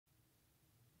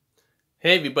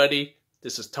Hey everybody,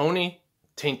 this is Tony,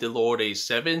 Tainted Lord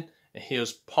A7, and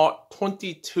here's part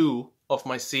 22 of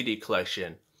my CD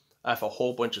collection. I have a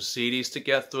whole bunch of CDs to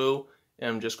get through, and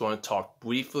I'm just going to talk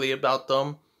briefly about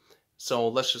them, so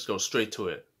let's just go straight to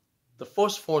it. The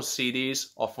first 4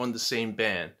 CDs are from the same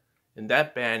band, and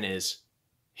that band is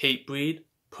Hatebreed,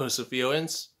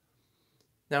 Perseverance.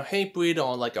 Now Hatebreed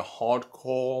are like a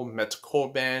hardcore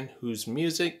metalcore band whose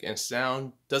music and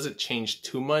sound doesn't change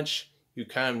too much. You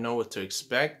kind of know what to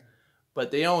expect,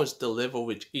 but they always deliver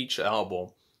with each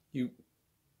album.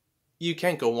 You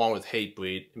can't go wrong with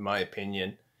Hatebreed, in my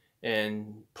opinion,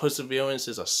 and Perseverance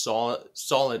is a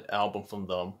solid album from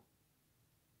them.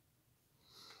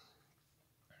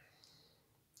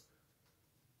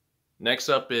 Next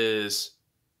up is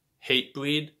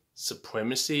Hatebreed,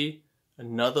 Supremacy,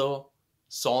 another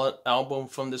solid album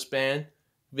from this band.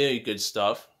 Very good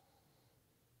stuff.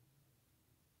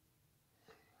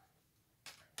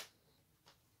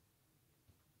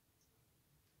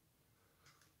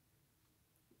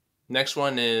 Next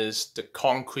one is The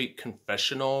Concrete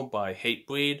Confessional by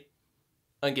Hatebreed.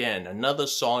 Again, another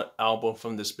solid album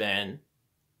from this band.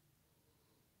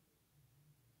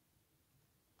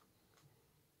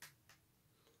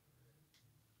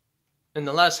 And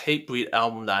the last Hatebreed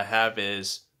album that I have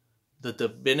is The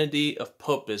Divinity of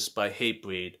Purpose by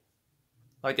Hatebreed.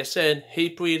 Like I said,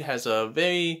 Hatebreed has a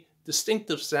very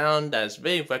distinctive sound that's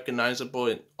very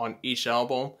recognizable on each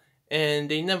album, and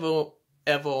they never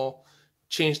ever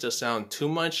change the sound too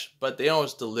much, but they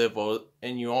always deliver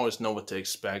and you always know what to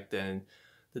expect. And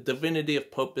The Divinity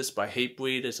of Purpose by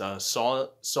Hatebreed is a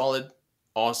solid,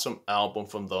 awesome album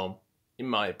from them, in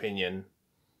my opinion.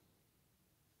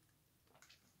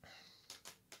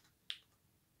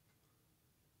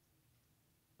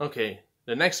 Okay,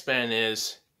 the next band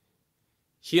is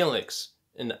Helix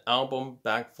in the album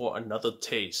Back for Another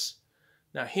Taste.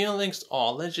 Now Helix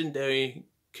are legendary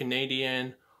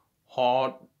Canadian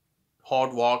hard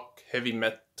rock heavy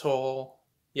metal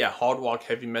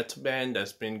band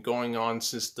that's been going on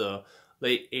since the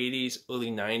late 80s,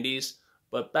 early 90s.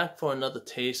 But Back for Another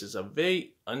Taste is a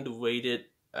very underrated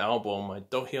album. I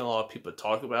don't hear a lot of people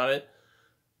talk about it.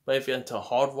 But if you're into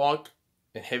hard rock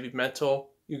and heavy metal,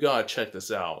 you gotta check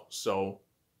this out. So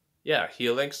yeah,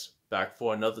 Helix, Back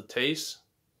for Another Taste.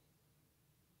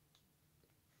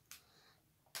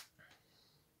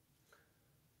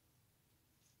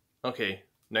 Okay,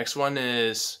 next one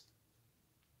is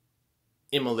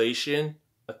Immolation,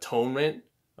 Atonement,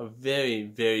 a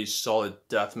very solid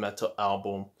death metal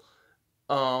album.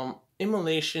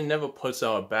 Immolation never puts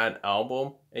out a bad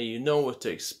album, and you know what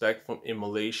to expect from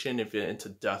Immolation if you're into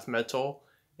death metal.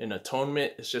 And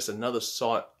Atonement is just another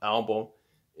solid album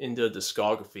in their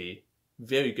discography.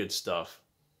 Very good stuff.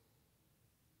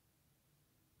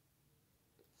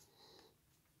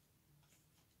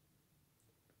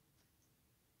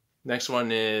 Next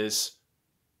one is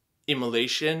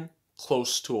Immolation,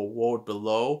 Close to a World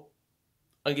Below.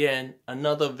 Again,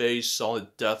 another very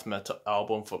solid death metal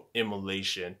album from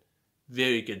Immolation.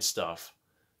 Very good stuff.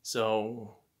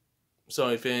 So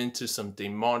if you're into some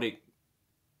demonic,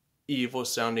 evil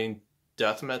sounding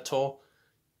death metal,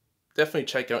 definitely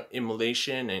check out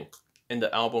Immolation and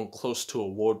the album Close to a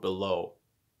World Below.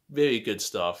 Very good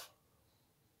stuff.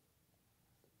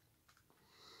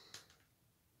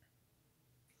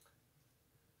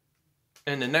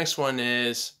 And the next one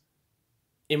is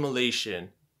Immolation,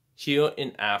 Here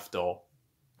and After.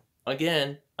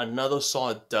 Again, another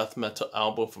solid death metal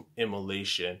album from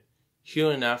Immolation. Here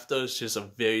and After is just a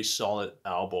very solid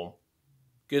album.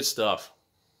 Good stuff.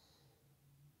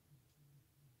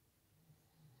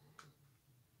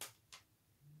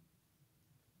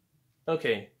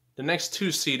 Okay, the next 2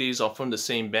 CDs are from the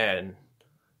same band.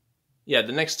 Yeah,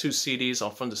 the next 2 CDs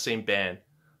are from the same band.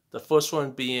 The first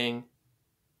one being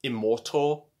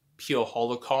Immortal, Pure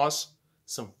Holocaust,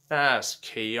 some fast,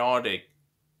 chaotic,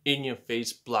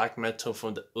 in-your-face black metal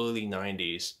from the early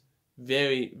 90s.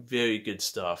 Very good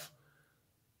stuff.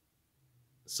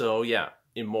 So yeah,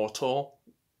 Immortal,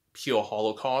 Pure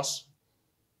Holocaust.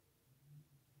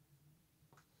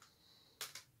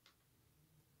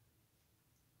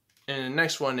 And the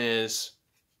next one is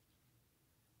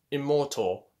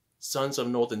Immortal, Sons of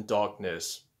Northern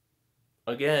Darkness.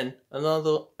 Again,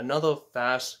 another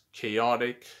fast,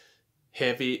 chaotic,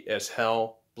 heavy as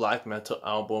hell black metal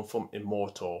album from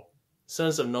Immortal.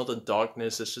 Sons of Northern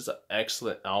Darkness is just an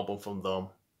excellent album from them.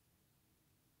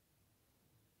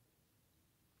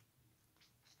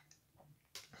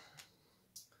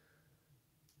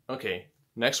 Okay,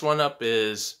 next one up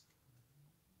is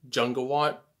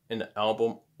Jungle and the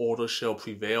album Order Shall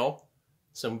Prevail.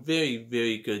 Some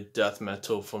very good death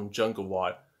metal from Jungle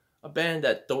A band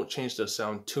that don't change their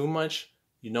sound too much,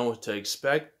 you know what to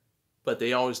expect, but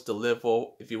they always deliver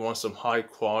if you want some high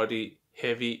quality,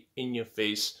 heavy, in your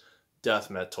face death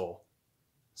metal.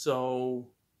 So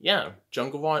yeah,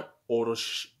 Jungle Rot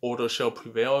Auto Shall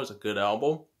Prevail is a good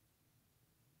album.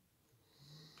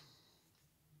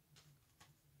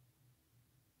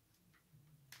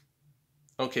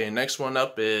 Okay, next one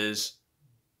up is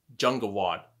Jungle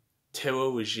Rot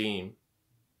Terror Regime.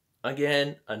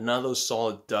 Again, another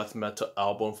solid death metal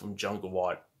album from Jungle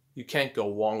Rot. You can't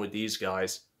go wrong with these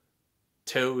guys.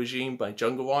 Terror Regime by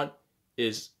Jungle Rot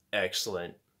is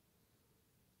excellent.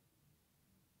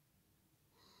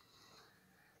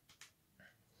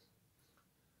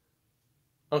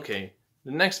 Okay,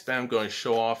 the next band I'm going to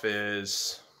show off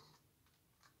is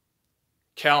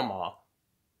Kalmar.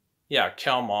 Yeah,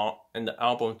 Kalmar and the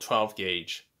album 12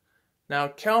 Gauge. Now,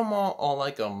 Kalmar are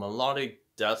like a melodic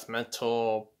death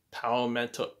metal, power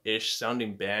metal-ish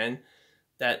sounding band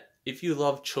that if you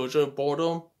love Children of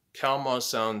Bodom, Kalmar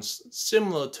sounds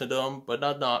similar to them, but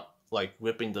not like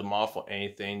ripping them off or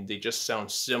anything. They just sound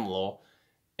similar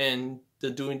and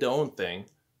they're doing their own thing.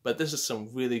 But this is some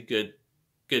really good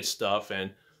stuff,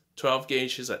 and 12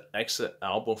 Gauge is an excellent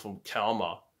album from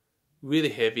Kalmar. Really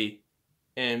heavy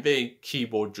and very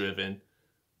keyboard driven,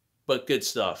 but good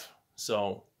stuff.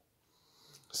 So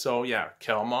yeah,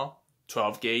 Kalmar,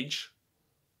 12 Gauge.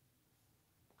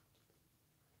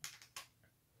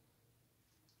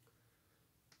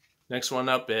 Next one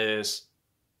up is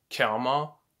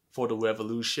Kalmar for the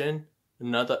Revolution.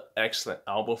 Another excellent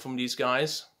album from these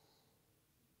guys.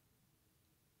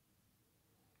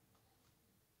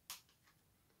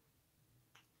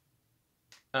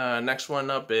 Next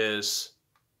one up is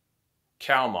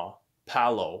Kalmar,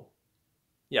 Palo.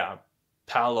 Yeah,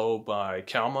 Palo by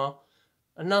Kalmar.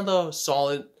 Another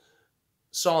solid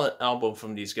album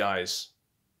from these guys.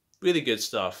 Really good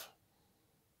stuff.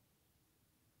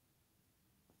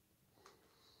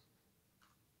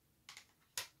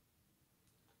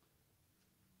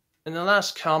 And the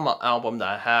last Kalmar album that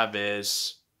I have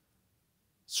is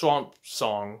Swamp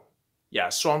Song. Yeah,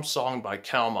 Swamp Song by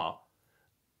Kalmar.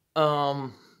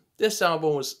 This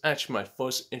album was actually my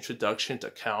first introduction to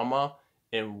Kalmar,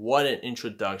 and what an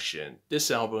introduction.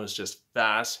 This album is just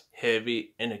fast,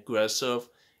 heavy, and aggressive,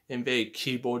 and very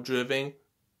keyboard driven,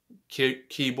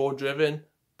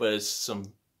 but it's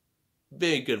some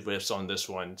very good riffs on this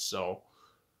one. So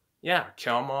yeah,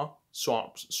 Kalmar,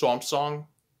 Swamp Song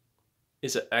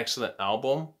is an excellent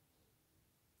album.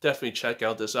 Definitely check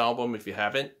out this album if you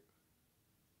haven't.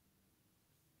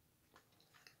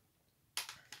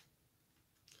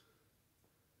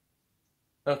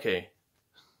 Okay,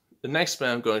 the next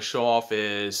band I'm going to show off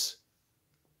is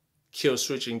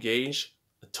Killswitch Engage,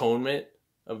 Atonement,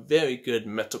 a very good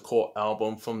metalcore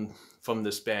album from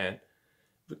this band.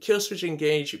 With Killswitch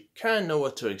Engage, you kind of know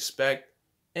what to expect,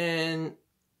 and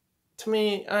to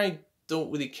me, I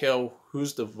don't really care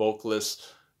who's the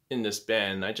vocalist in this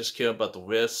band. I just care about the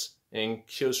riffs, and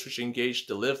Killswitch Engage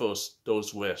delivers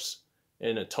those riffs.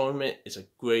 And Atonement is a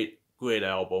great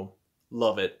album.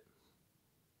 Love it.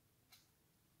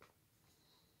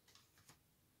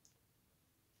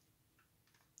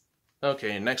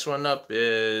 Okay, next one up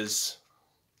is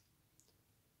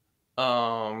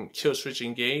Killswitch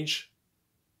Engage.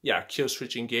 Yeah,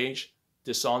 Killswitch Engage,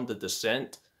 Disarm the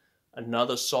Descent.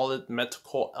 Another solid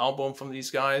metalcore album from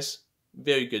these guys.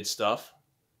 Very good stuff.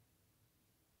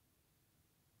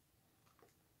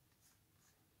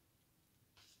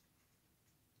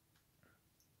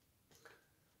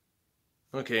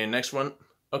 Okay, next one.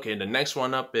 Okay, the next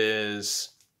one up is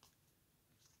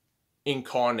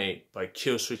Incarnate by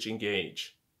Killswitch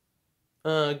Engage.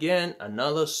 Again,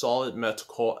 another solid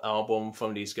metalcore album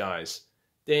from these guys.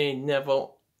 They never,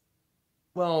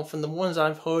 well, from the ones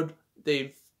I've heard,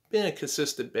 they've been a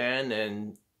consistent band,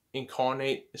 and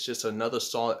Incarnate is just another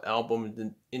solid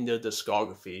album in their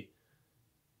discography.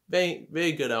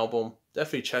 Very good album.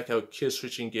 Definitely check out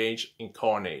Killswitch Engage,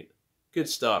 Incarnate. Good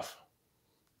stuff.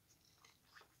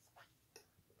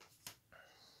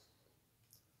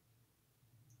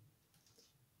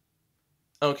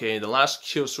 Okay, the last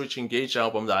Killswitch Engage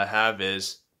album that I have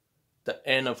is The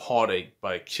End of Heartache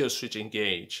by Killswitch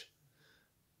Engage.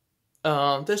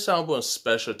 This album is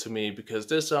special to me because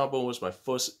this album was my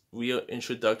first real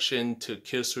introduction to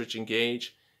Killswitch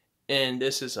Engage, and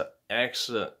this is an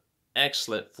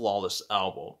excellent, flawless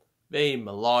album. Very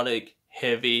melodic,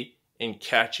 heavy, and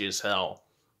catchy as hell.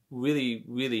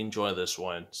 Really enjoy this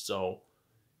one. So,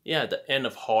 yeah, The End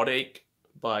of Heartache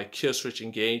by Killswitch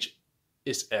Engage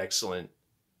is excellent,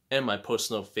 and my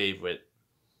personal favorite.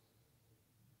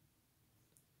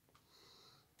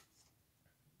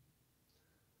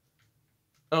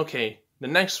 Okay, the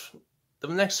next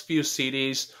few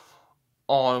CDs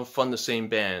are from the same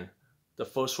band. The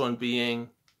first one being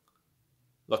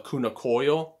Lacuna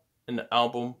Coil and the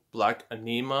album Black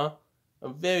Anima, a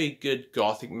very good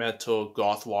gothic metal,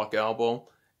 goth rock album,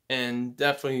 and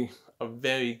definitely a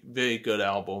very, very good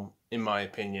album in my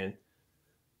opinion.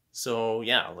 So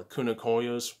yeah, Lacuna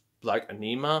Coil's Black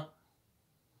Anima.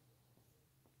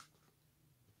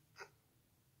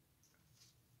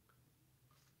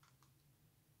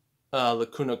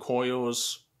 Lacuna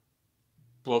Coil's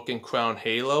Broken Crown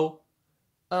Halo.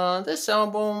 This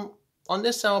album, on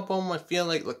this album, I feel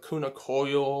like Lacuna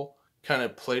Coil kind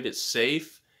of played it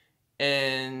safe,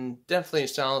 and definitely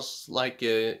sounds like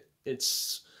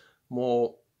it's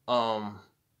more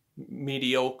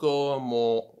mediocre,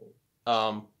 more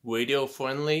radio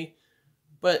friendly,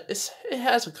 but it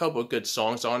has a couple of good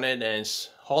songs on it, and it's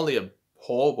hardly a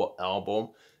horrible album.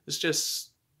 It's just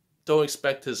don't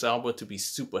expect this album to be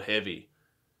super heavy.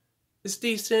 It's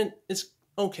decent. It's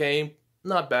okay.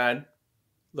 Not bad.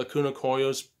 Lacuna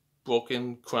Coil's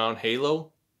Broken Crown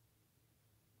Halo.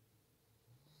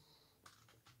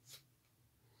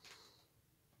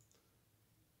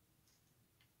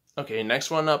 Okay,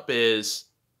 next one up is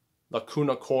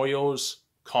Lacuna Coil's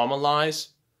Caramelize.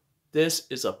 This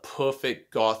is a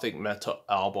perfect gothic metal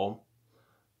album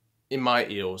in my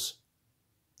ears.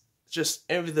 Just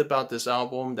everything about this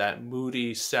album, that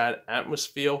moody, sad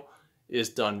atmosphere, is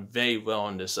done very well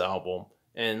on this album.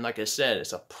 And like I said,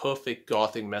 it's a perfect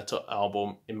gothic metal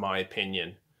album in my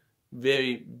opinion.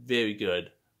 Very, very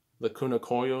good. Lacuna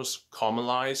Coil's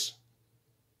Caramelize.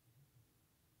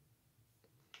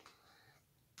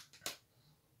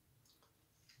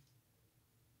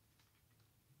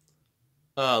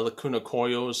 Lacuna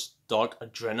Coil's Dark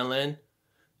Adrenaline.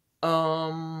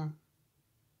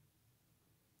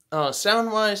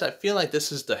 Sound-wise, I feel like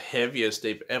this is the heaviest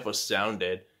they've ever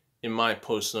sounded, in my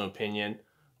personal opinion.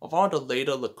 Of all the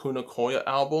later Lacuna Coil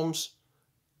albums,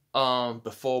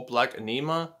 before Black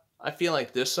Anima, I feel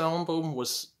like this album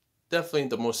was definitely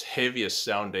the most heaviest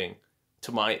sounding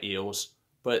to my ears.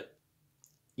 But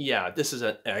yeah, this is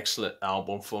an excellent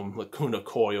album from Lacuna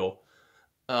Coil.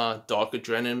 Dark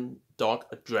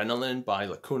Adrenaline by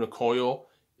Lacuna Coil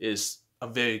is a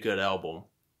very good album,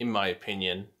 in my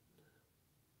opinion.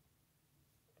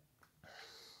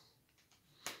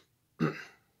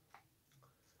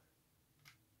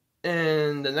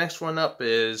 And the next one up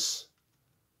is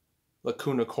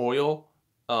Lacuna Coil,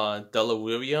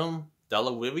 Delirium.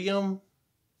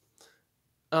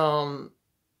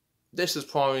 This is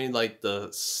probably like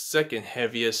the second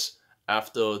heaviest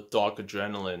after Dark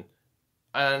Adrenaline.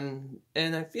 And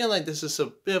I feel like this is a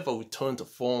bit of a return to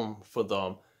form for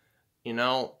them. You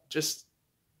know, just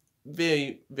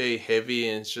very, very heavy,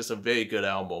 and it's just a very good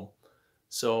album.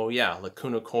 So yeah,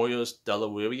 Lacuna Coil's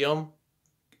Delirium,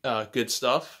 good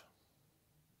stuff.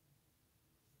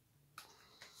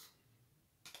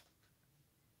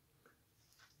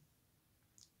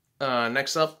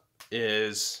 Next up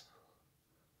is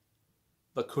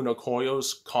Lacuna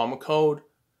Coil's Karma Code.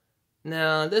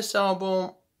 Now, this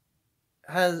album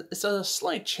it's a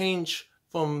slight change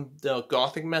from the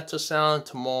gothic metal sound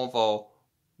to more of a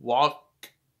rock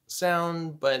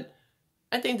sound, but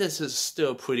I think this is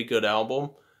still a pretty good album.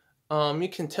 You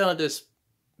can tell this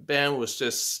band was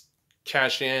just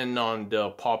cashing in on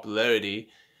the popularity,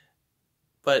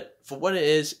 but for what it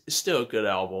is, it's still a good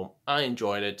album. I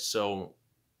enjoyed it, so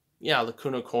yeah,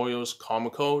 Lacuna Coil's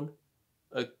Karma Code,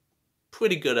 a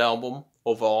pretty good album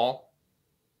overall.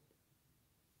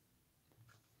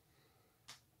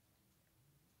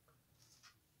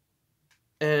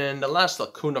 And the last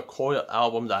Lacuna Coil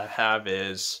album that I have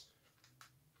is...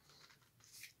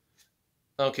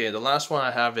 Okay, the last one I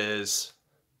have is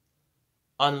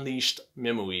Unleashed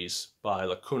Memories by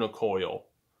Lacuna Coil.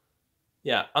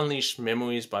 Yeah, Unleashed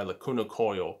Memories by Lacuna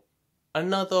Coil.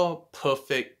 Another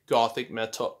perfect gothic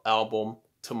metal album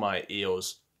to my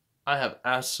ears. I have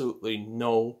absolutely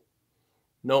no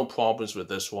problems with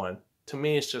this one. To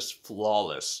me, it's just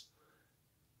flawless.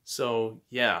 So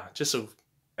yeah, just an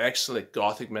excellent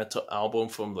gothic metal album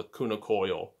from Lacuna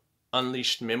Coil.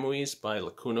 Unleashed Memories by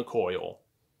Lacuna Coil.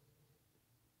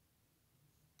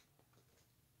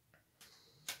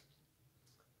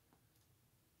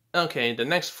 Okay, the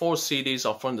next 4 CDs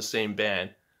are from the same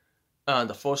band.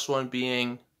 The first one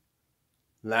being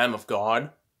Lamb of God,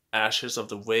 Ashes of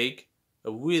the Wake,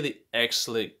 a really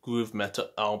excellent groove metal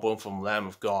album from Lamb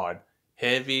of God.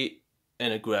 Heavy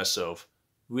and aggressive.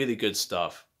 Really good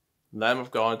stuff. Lamb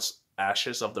of God's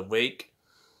Ashes of the Wake.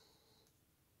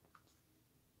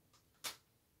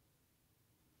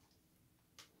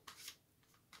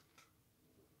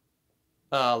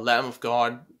 Lamb of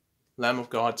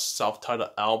God's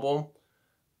self-titled album.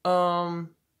 Um,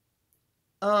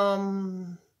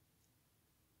 um,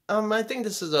 I think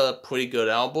this is a pretty good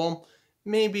album.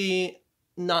 Maybe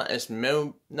not as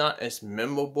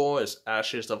memorable as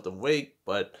Ashes of the Wake,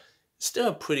 but still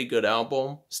a pretty good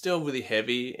album. Still really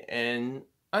heavy, and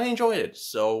I enjoyed it.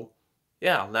 So,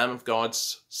 yeah, Lamb of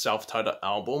God's self-titled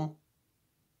album.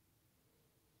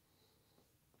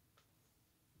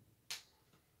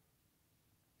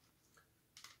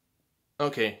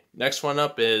 Okay, next one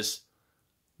up is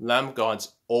Lamb of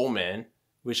God's Old Man,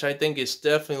 which I think is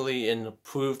definitely an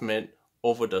improvement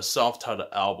over the self-titled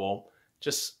album.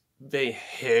 Just very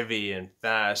heavy and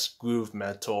fast groove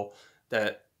metal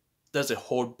that doesn't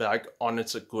hold back on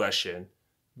its aggression.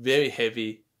 Very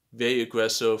heavy, very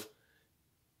aggressive,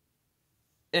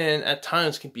 and at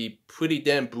times can be pretty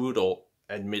damn brutal,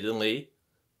 admittedly.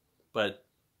 But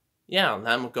yeah,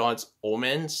 Lamb of God's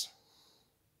Omens.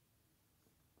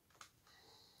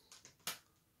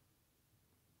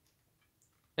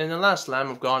 And the last Lamb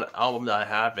of God album that I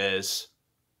have is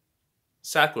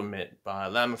Sacrament by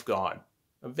Lamb of God.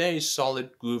 A very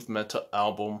solid groove metal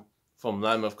album from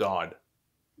Lamb of God.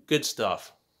 Good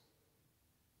stuff.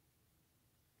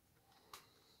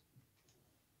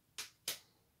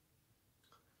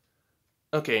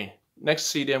 Okay, next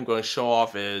CD I'm going to show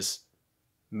off is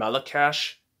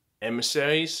Malakash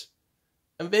Emissaries.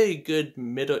 A very good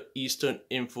Middle Eastern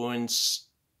influence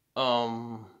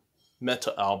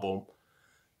metal album.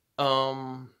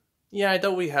 Yeah, I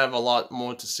don't really have a lot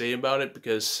more to say about it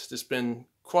because it's been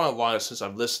quite a while since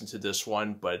I've listened to this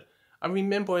one, but I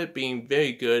remember it being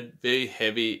very good, very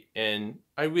heavy, and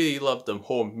I really love the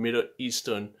whole Middle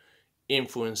Eastern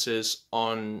influences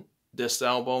on this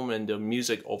album and the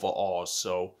music overall.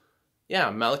 So, yeah,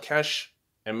 Malakash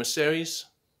Emissaries.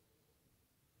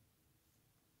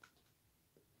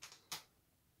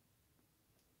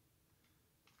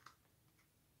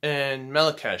 And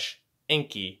Malakash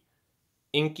Enki.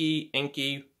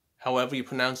 Enki, however you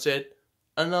pronounce it,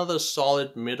 another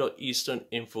solid Middle Eastern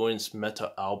influenced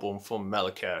metal album from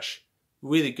Malakash.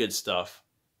 Really good stuff.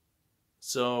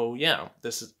 So yeah,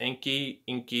 this is Enki,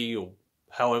 or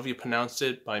however you pronounce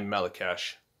it, by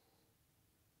Malakash.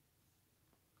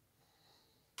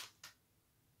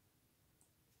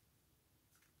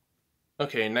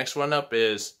 Okay, next one up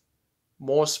is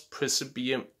Mors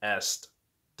Principium Est,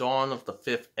 Dawn of the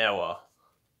Fifth Era.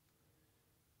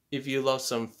 If you love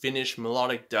some Finnish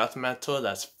melodic death metal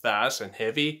that's fast and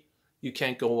heavy, you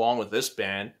can't go wrong with this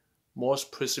band. Mors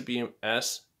Principium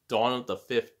Est, Dawn of the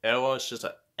Fifth Era is just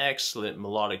an excellent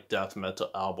melodic death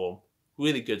metal album.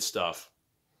 Really good stuff.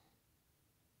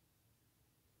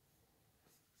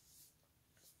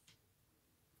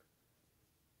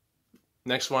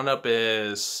 Next one up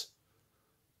is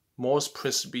Mors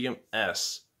Principium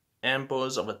Est,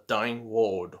 Embers of a Dying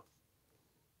World.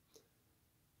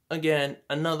 Again,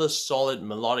 another solid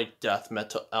melodic death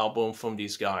metal album from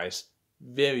these guys.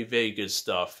 Very, very good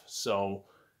stuff. So,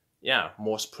 yeah,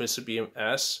 Mors Principium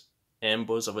Est,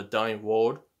 Embers of a Dying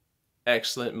World.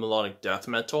 Excellent melodic death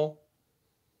metal.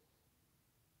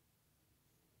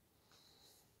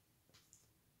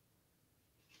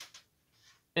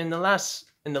 And the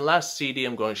last CD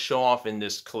I'm going to show off in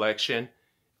this collection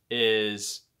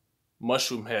is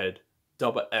Mushroomhead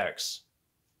Double X.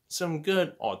 Some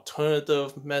good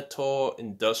alternative metal,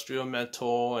 industrial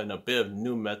metal, and a bit of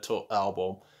new metal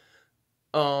album.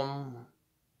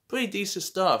 Pretty decent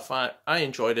stuff. I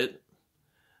enjoyed it.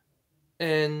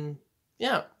 And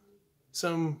yeah,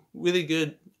 some really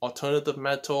good alternative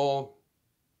metal,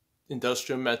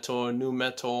 industrial metal, new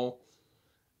metal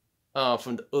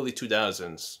from the early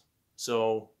 2000s.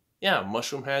 So yeah,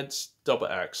 Mushroomhead's Double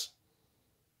X.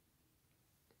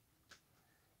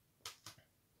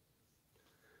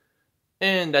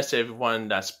 And that's it, everyone.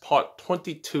 That's part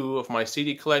 22 of my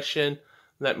CD collection.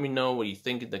 Let me know what you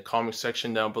think in the comment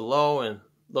section down below, and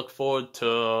look forward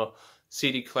to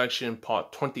CD collection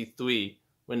part 23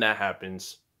 when that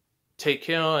happens. Take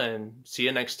care and see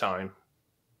you next time.